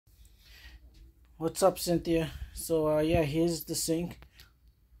What's up, Cynthia? So, yeah, here's the sink.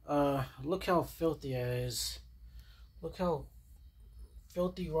 Look how filthy it is. Look how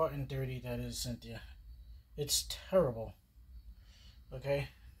filthy, rotten, dirty that is, Cynthia. It's terrible. Okay?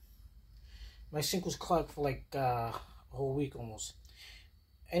 My sink was clogged for like a whole week almost.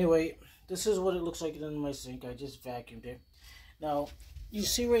 Anyway, this is what it looks like in my sink. I just vacuumed it. Now, you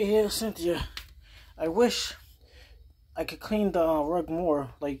see right here, Cynthia, I wish I could clean the rug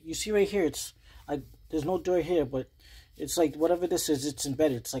more. Like, you see right here, there's no dirt here, but it's like whatever this is, it's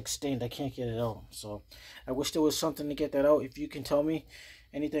embedded. It's like stained. I can't get it out. So I wish there was something to get that out. If you can tell me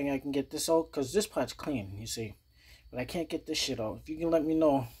anything I can get this out, because this part's clean, you see. But I can't get this shit out. If you can let me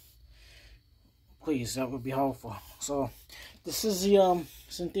know, please, that would be helpful. So this is the,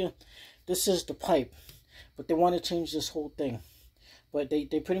 Cynthia, this is the pipe. But they want to change this whole thing. But they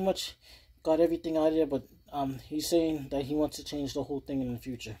pretty much got everything out of there, but he's saying that he wants to change the whole thing in the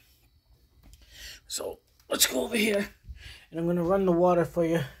future. So let's go over here, and I'm gonna run the water for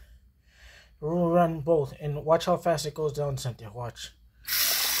you. We'll run both, and watch how fast it goes down, Cynthia. Watch.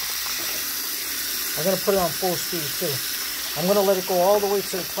 I'm gonna put it on full speed too. I'm gonna let it go all the way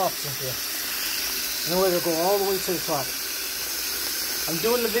to the top, Cynthia. I'm gonna let it go all the way to the top. I'm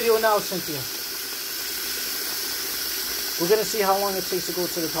doing the video now, Cynthia. We're gonna see how long it takes to go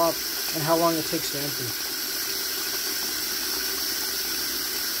to the top and how long it takes to empty.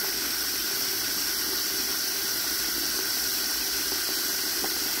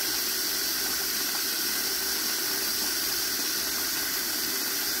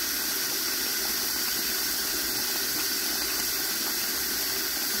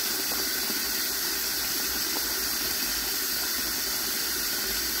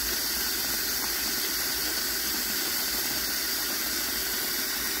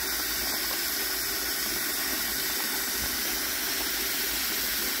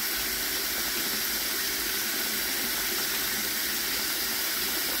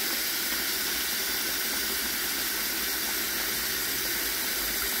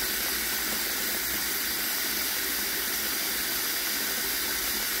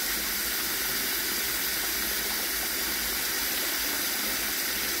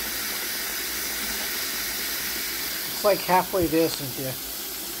 It's like halfway there, Cynthia.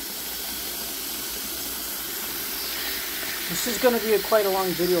 This is gonna be quite a long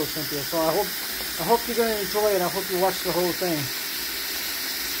video, Cynthia. So I hope you're gonna enjoy it. I hope you watch the whole thing.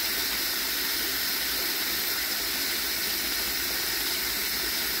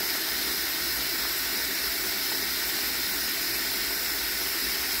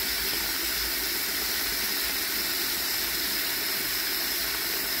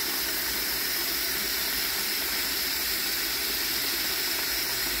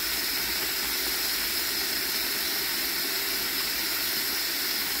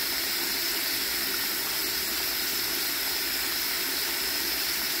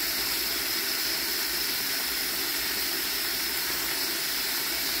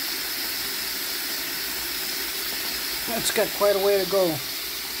 It's got quite a way to go.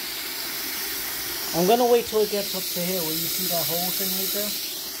 I'm gonna wait till it gets up to here where you see that whole thing right there.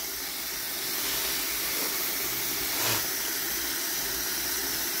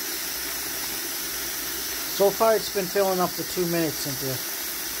 So far it's been filling up for 2 minutes, Cynthia.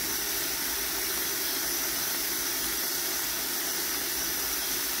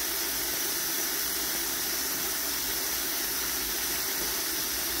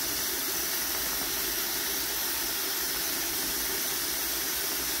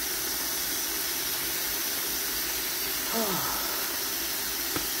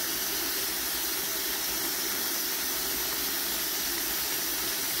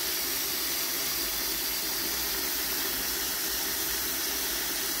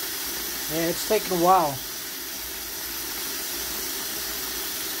 Yeah, it's taking a while.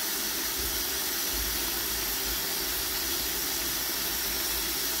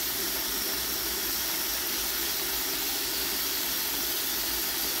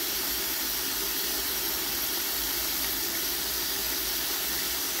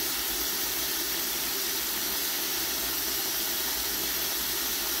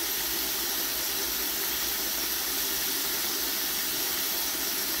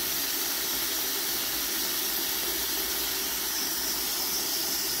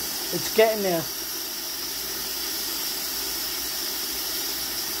 It's getting there.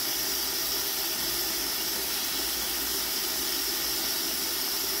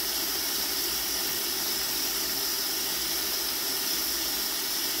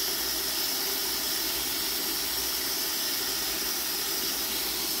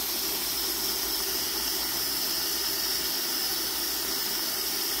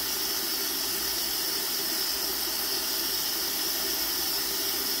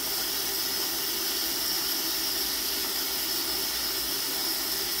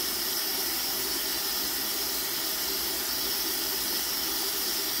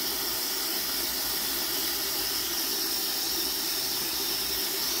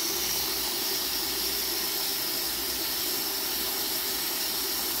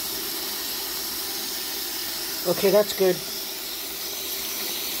 Okay, that's good.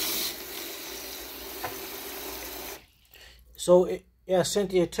 So yeah,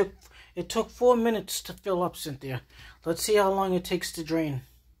 Cynthia, it took 4 minutes to fill up, Cynthia. Let's see how long it takes to drain.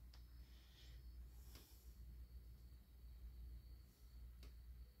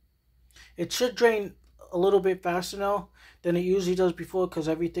 It should drain a little bit faster now than it usually does before, because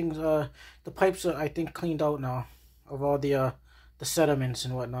everything's the pipes are, I think, cleaned out now of all the sediments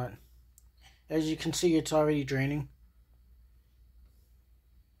and whatnot. As you can see, it's already draining.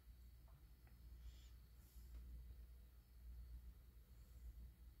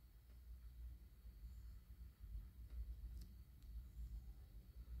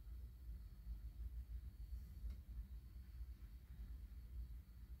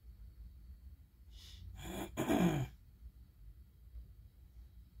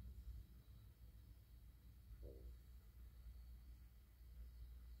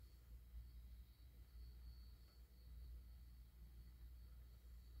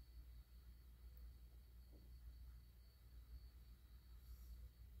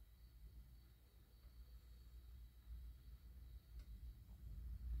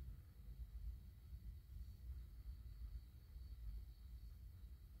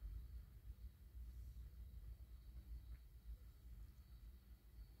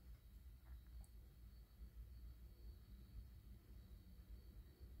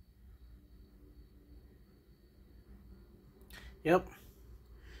 Yep,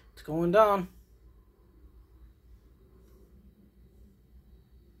 it's going down.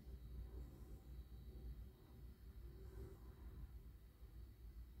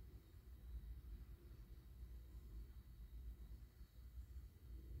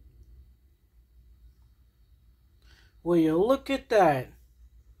 Will you look at that?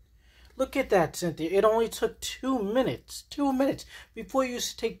 Look at that, Cynthia. It only took 2 minutes. 2 minutes. Before it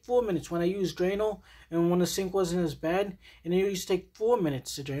used to take 4 minutes when I used Drano and when the sink wasn't as bad. And it used to take 4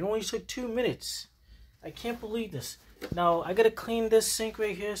 minutes to drain. It only took 2 minutes. I can't believe this. Now, I got to clean this sink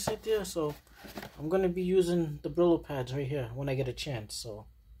right here, Cynthia. So, I'm going to be using the Brillo pads right here when I get a chance. So,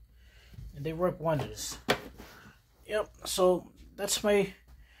 and they work wonders. Yep. So, that's my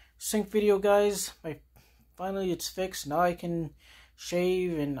sink video, guys. Finally, it's fixed. Now I can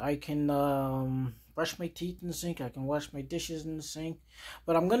shave and I can brush my teeth in the sink. I can wash my dishes in the sink.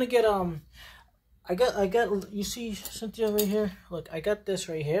 But I'm gonna get I got you see, Cynthia, right here. Look, I got this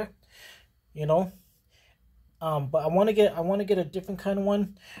right here. You know. But I want to get a different kind of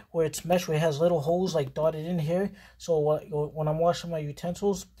one where it's mesh, where it has little holes like dotted in here. So when I'm washing my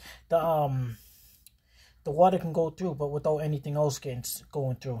utensils, the water can go through, but without anything else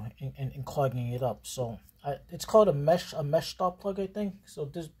going through and clogging it up. So it's called a mesh stop plug, I think. So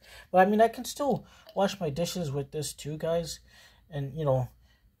this, but I mean, I can still wash my dishes with this too, guys, and you know,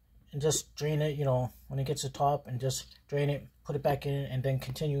 and just drain it, you know, when it gets to the top, and just drain it, put it back in, and then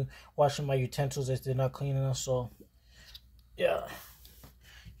continue washing my utensils if they're not clean enough. So yeah,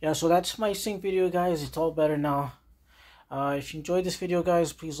 so that's my sink video, guys. It's all better now. If you enjoyed this video,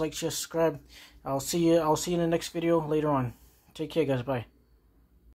 guys, please like, share, subscribe. I'll see you in the next video later on. Take care, guys. Bye.